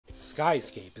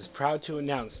Skyscape is proud to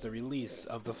announce the release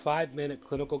of the 5-Minute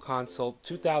Clinical Consult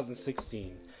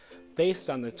 2016. Based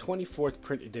on the 24th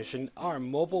print edition, our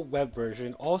mobile web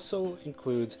version also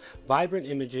includes vibrant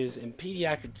images and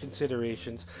pediatric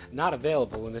considerations not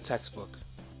available in the textbook.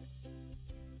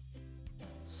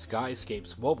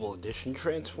 Skyscape's mobile edition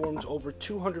transforms over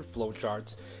 200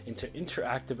 flowcharts into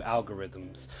interactive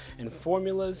algorithms and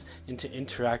formulas into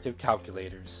interactive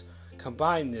calculators.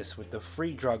 Combine this with the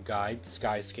free drug guide,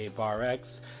 Skyscape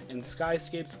RX, and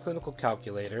Skyscape's clinical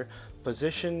calculator.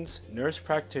 Physicians, nurse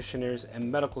practitioners,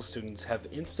 and medical students have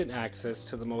instant access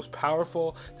to the most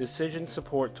powerful decision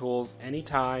support tools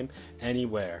anytime,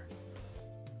 anywhere.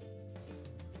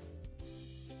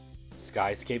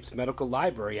 Skyscape's Medical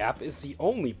Library app is the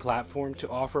only platform to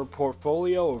offer a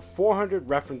portfolio of 400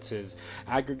 references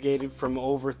aggregated from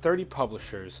over 30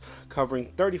 publishers, covering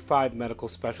 35 medical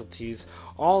specialties,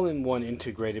 all in one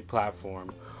integrated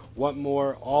platform. What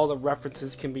more, all the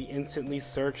references can be instantly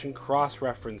searched and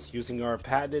cross-referenced using our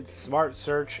patented Smart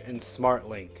Search and Smart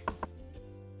Link.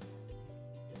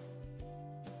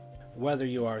 Whether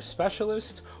you are a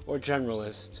specialist or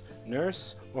generalist,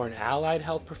 nurse, or an allied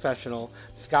health professional,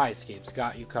 Skyscape's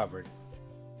got you covered.